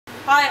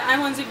Hi,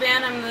 I'm Lindsey.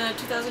 I'm the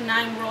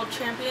 2009 World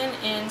Champion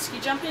in ski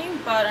jumping,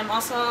 but I'm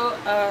also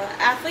an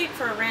athlete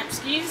for ramp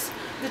skis.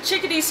 The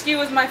Chickadee ski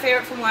was my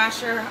favorite from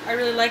last year. I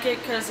really like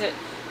it because it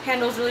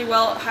handles really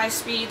well at high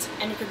speeds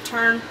and you can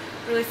turn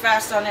really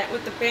fast on it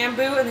with the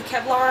bamboo and the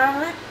Kevlar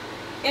on it.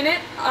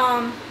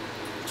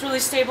 It's really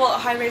stable at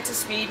high rates of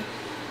speed.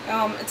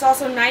 It's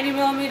also 90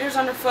 millimeters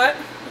underfoot,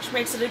 which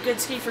makes it a good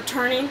ski for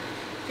turning. You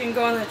can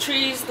go in the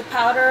trees, the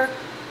powder.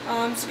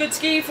 It's a good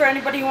ski for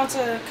anybody who wants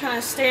to kind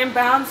of stay in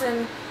bounds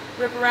and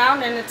rip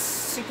around, and it's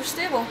super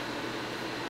stable.